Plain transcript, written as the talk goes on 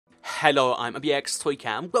Hello, I'm ABXToyCat,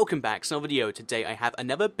 and welcome back to another video. Today I have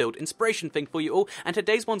another build inspiration thing for you all, and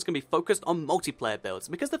today's one's going to be focused on multiplayer builds,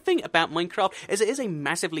 because the thing about Minecraft is it is a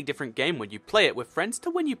massively different game when you play it with friends to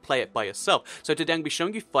when you play it by yourself. So today I'm going to be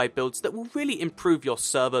showing you 5 builds that will really improve your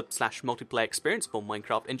server/multiplayer experience for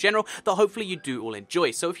Minecraft in general, that hopefully you do all enjoy.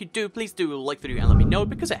 So if you do, please do like the video and let me know,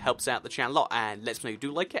 because it helps out the channel a lot, and lets me know you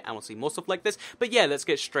do like it, and we'll see more stuff like this. But yeah, let's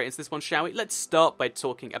get straight into this one, shall we? Let's start by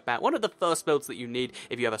talking about one of the first builds that you need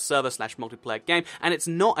if you have a server/multiplayer game, and it's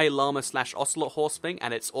not a llama/ocelot horse thing,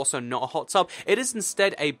 and it's also not a hot tub. It is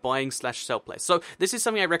instead a buying/sell place. So this is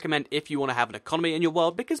something I recommend if you want to have an economy in your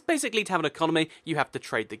world, because basically to have an economy you have to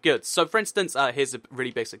trade the goods. So for instance, here's a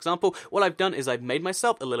really basic example. What I've done is I've made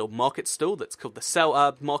myself a little market stall that's called the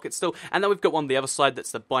sell market stall, and then we've got one on the other side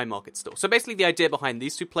that's the buy market stall. So basically the idea behind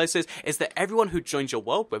these two places is that everyone who joins your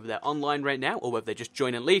world, whether they're online right now or whether they just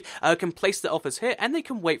join and leave, can place their offers here, and they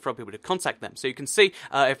can wait for other people to contact them. So you can see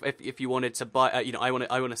if you wanted to buy, I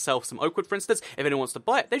want to sell some oak wood, for instance. If anyone wants to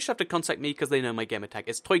buy it, they just have to contact me because they know my gamer tag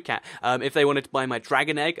is ToyCat. If they wanted to buy my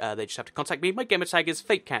dragon egg, they just have to contact me. My gamer tag is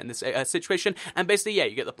FakeCat in this situation. And basically, yeah,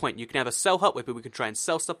 you get the point. You can have a sell hut where people can try and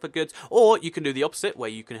sell stuff for goods, or you can do the opposite, where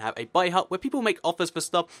you can have a buy hut where people make offers for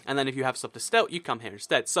stuff, and then if you have stuff to sell, you come here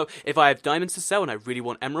instead. So if I have diamonds to sell and I really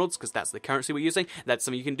want emeralds, because that's the currency we're using, that's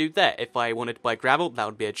something you can do there. If I wanted to buy gravel, that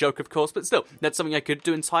would be a joke, of course, but still, that's something I could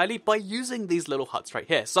do entirely by using these little huts right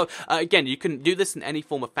here. So again, you can do this in any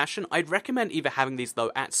form of fashion. I'd recommend either having these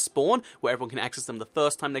though at spawn, where everyone can access them the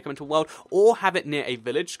first time they come into a world, or have it near a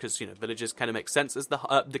village, because villages kind of make sense as the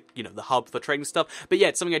hub for trading stuff. But yeah,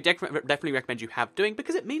 it's something I definitely recommend you have doing,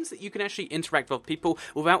 because it means that you can actually interact with people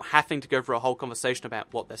without having to go through a whole conversation about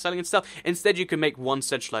what they're selling and stuff. Instead, you can make one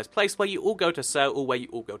centralized place where you all go to sell or where you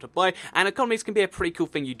all go to buy, and economies can be a pretty cool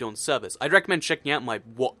thing you do on servers. I'd recommend checking out my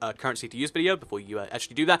what currency to use video before you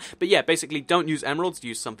actually do that. But yeah, basically don't use emeralds,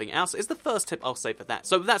 use something else is the first tip I'll say for that.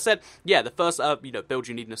 So with that said, yeah, the first build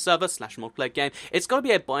you need in a server/multiplayer game, it's got to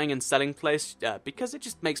be a buying and selling place, because it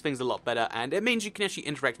just makes things a lot better, and it means you can actually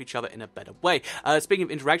interact with each other in a better way. Speaking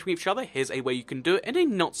of interacting with each other, here's a way you can do it in a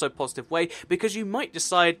not so positive way, because you might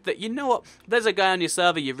decide that, you know what, there's a guy on your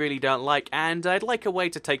server you really don't like, and I'd like a way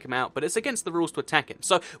to take him out, but it's against the rules to attack him.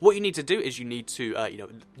 So what you need to do is you need to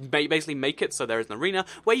basically make it so there is an arena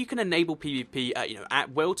where you can enable PvP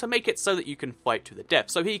at will, to make it so that you can fight to the death.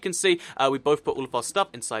 So here you can see we both put all of our stuff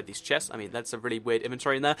inside these chests. I mean, that's a really weird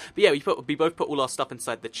inventory in there, but yeah, we both put all our stuff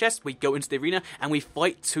inside the chest. We go into the arena and we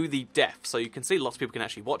fight to the death. So you can see lots of people can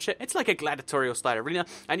actually watch it. It's like a gladiatorial style arena,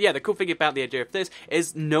 and yeah, the cool thing about the idea of this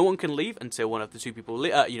is no one can leave until one of the two people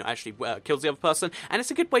actually kills the other person, and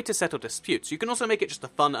it's a good way to settle disputes. You can also make it just a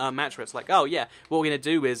fun match where it's like, oh yeah, what we're gonna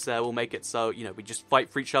do is we'll make it so we just fight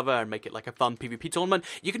for each other and make it like a fun PvP tournament.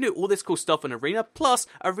 You can do all this cool stuff in arena. Plus,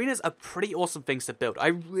 arenas are pretty awesome things to build. I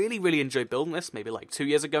really enjoyed building this maybe like 2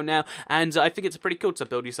 years ago now, and I think it's pretty cool to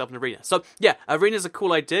build yourself an arena. So yeah, arena's a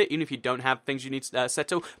cool idea, even if you don't have things you need to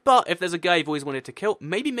settle. But if there's a guy you've always wanted to kill,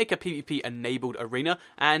 maybe make a PvP enabled arena,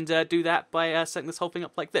 and do that by setting this whole thing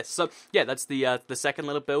up like this. So yeah, that's the second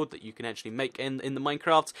little build that you can actually make in the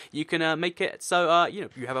Minecraft. You can make it so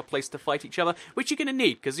you have a place to fight each other, which you're gonna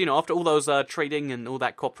need, because after all those trading and all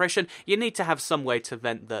that cooperation, you need to have some way to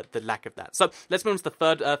vent the lack of that. So let's move on to the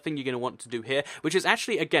third thing you're going to want to do here, which is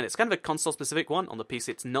actually, again, it's kind of a console specific one. On the PC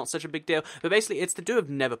it's not such a big deal, but basically it's to do with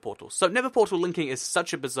nether portals. So nether portal linking is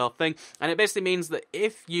such a bizarre thing, and it basically means that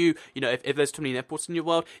if if there's too many nether portals in your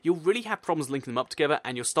world, you'll really have problems linking them up together,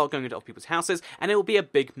 and you'll start going into other people's houses, and it will be a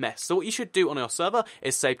big mess. So what you should do on your server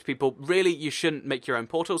is say to people, really, you shouldn't make your own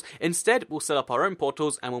portals. Instead, we'll set up our own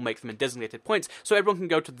portals, and we'll make them in designated points, so everyone can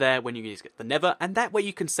go to there when you need to get the nether, and that way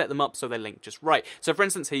you can set them up so they link just right. So for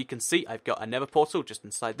instance, here you can see I've got a nether portal just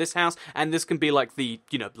inside this house, and this can be like the,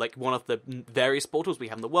 like one of the various portals we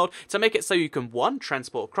have in the world, to make it so you can, one,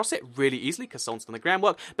 transport across it really easily because someone's done the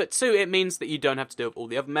groundwork, but two, it means that you don't have to deal with all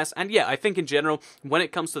the other mess. And yeah, I think in general, when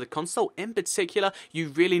it comes to the console in particular, you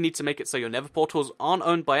really need to make it so your nether portals aren't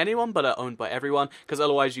owned by anyone, but are owned by everyone, because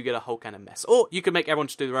otherwise you get a whole kind of mess. Or you can make everyone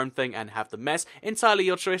just do their own thing and have the mess. Entirely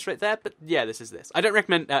your choice right there, but yeah, this is this. I don't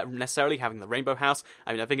recommend necessarily having the rainbow house.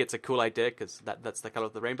 I mean, I think it's a cool idea because that's the color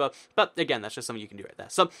of the rainbow, but again, that's just something you can do right there.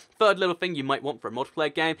 So third little thing you might want for a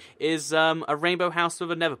multiplayer game is a rainbow house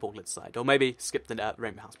with a nether portal inside, or maybe skip the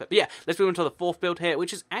rainbow house bit. But yeah, let's move on to the fourth build here,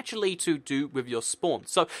 which is actually to do with your spawn.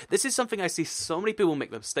 So this is something I see so many people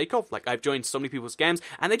make the mistake of. Like, I've joined so many people's games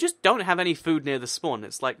and they just don't have any food near the spawn.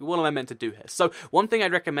 It's like, what am I meant to do here? So one thing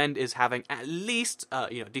I'd recommend is having at least a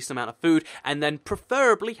decent amount of food, and then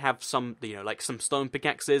preferably have some like some stone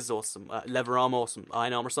pickaxes or some leather armor or some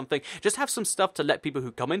iron armor or something. Just have some stuff to let people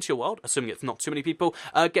who come into your world, assuming it's not too many people,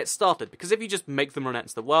 get started. Because if you just make them run out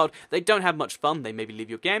into the world, they don't have much fun, they maybe leave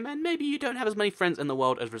your game, and maybe you don't have as many friends in the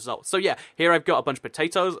world as a result. So yeah, here I've got a bunch of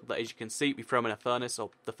potatoes that, as you can see, we throw them in a furnace, or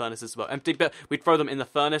the furnace is about empty, but we throw them in the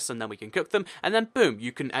furnace and then we can cook them, and then boom,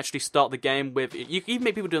 you can actually start the game with, you can even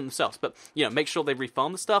make people do it themselves, but you know, make sure they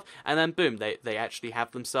refarm the stuff, and then boom, they actually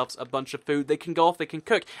have themselves a bunch of food, they can go off, they can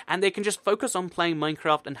cook, and they can just focus on playing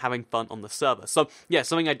Minecraft and having fun on the server. So yeah,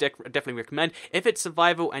 something I definitely recommend. If it's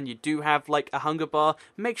survival and you do have like a hunger bar,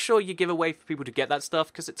 make sure you give a way for people to get that stuff,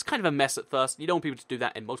 because it's kind of a mess at first. You don't want people to do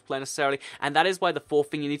that in multiplayer necessarily, and that is why the fourth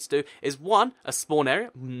thing you need to do is, one, a spawn area,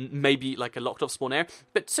 maybe like a locked off spawn area,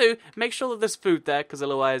 but two, make sure that there's food there, because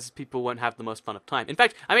otherwise people won't have the most fun of time. In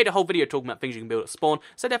fact, I made a whole video talking about things you can build at spawn,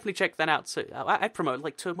 so definitely check that out too. I promote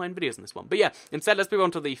like 2 of my own videos in this one. But yeah, instead let's move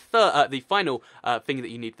on to the final thing that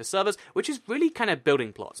you need for servers, which is really kind of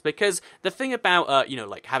building plots, because the thing about, you know,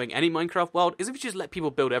 like having any Minecraft world is if you just let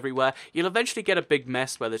people build everywhere, you'll eventually get a big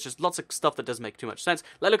mess where there's just lots of stuff that doesn't make too much sense.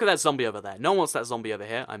 Like, look at that zombie over there. No one wants that zombie over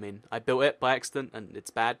here. I mean, I built it by accident and it's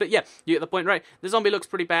bad. But yeah, you get the point, right? The zombie looks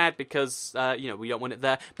pretty bad because, you know, we don't want it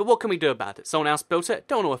there. But what can we do about it? Someone else built it.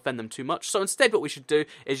 Don't want to offend them too much. So instead what we should do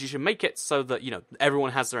is you should make it so that, you know,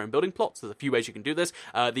 everyone has their own building plots. There's a few ways you can do this.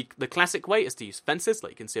 The classic way is to use fences,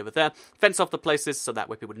 like you can see over there. Fence off the places so that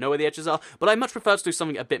way people know where the edges are. But I much prefer to do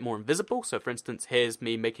something a bit more invisible. So for instance, here's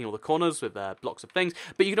me making all the corners with blocks of things.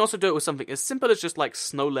 But you can also do it with something as simple as just like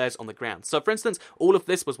snow layers on the ground. So for instance, all of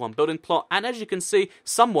this was one building plot. And as you can see,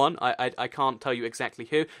 someone, I can't tell you exactly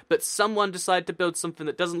who, but someone decided to build something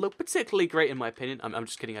that doesn't look particularly great in my opinion. I'm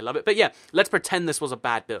just kidding, I love it. But yeah, let's pretend this was a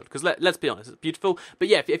bad build. Because let's be honest, it's beautiful. But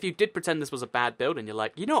yeah, if you did pretend this was a bad build and you're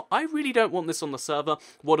like, you know, I really don't want this on the server,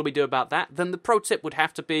 what do we do about that? Then the pro tip would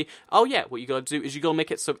have to be, oh yeah, what you gotta do is you gotta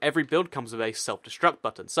make it so every build comes with a self-destruct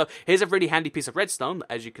button. So here's a really handy piece of redstone.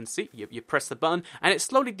 As you can see, you press the button and it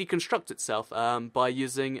slowly deconstructs itself by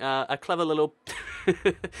using a clever little...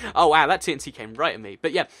 Oh wow, that TNT came right at me.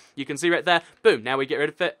 But yeah, you can see right there, boom, now we get rid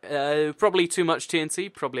of it. Probably too much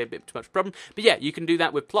TNT, probably a bit too much problem. But yeah, you can do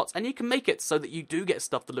that with plots and you can make it so that you do get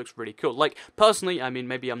stuff that looks really cool. Like, personally, I mean,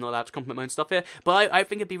 maybe I'm not allowed to compliment my own stuff here, but I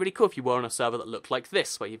think it'd be really cool if you were on a server that looked like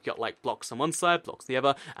this, where you've got like blocks on one side, blocks the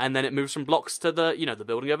other, and then it moves from blocks to the, you know, the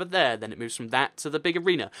building over there, then it moves from that to the big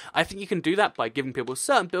arena. I think you can do that by giving people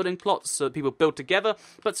certain building plots so that people build together,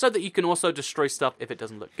 but so that you can also destroy stuff if it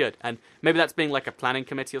doesn't look good. And maybe that's being like a planning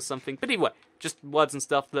committee or something, but anyway, just words and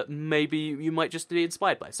stuff that maybe you might just be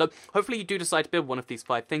inspired by. So hopefully you do decide to build one of these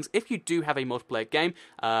 5 things. If you do have a multiplayer game,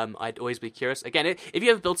 I'd always be curious. Again, if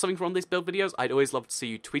you ever build something from one of these build videos, I'd always love to see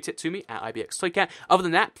you tweet it to me at IBXToyCat. Other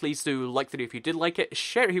than that, please do like the video if you did like it,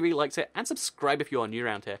 share it if you really liked it, and subscribe if you are new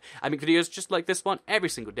around here. I make videos just like this one every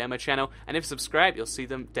single day on my channel, and if you subscribe, you'll see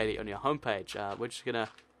them daily on your homepage. We're just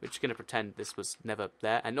gonna pretend this was never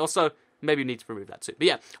there, and also maybe you need to remove that too. But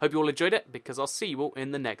yeah, hope you all enjoyed it, because I'll see you all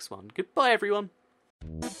in the next one. Goodbye, everyone.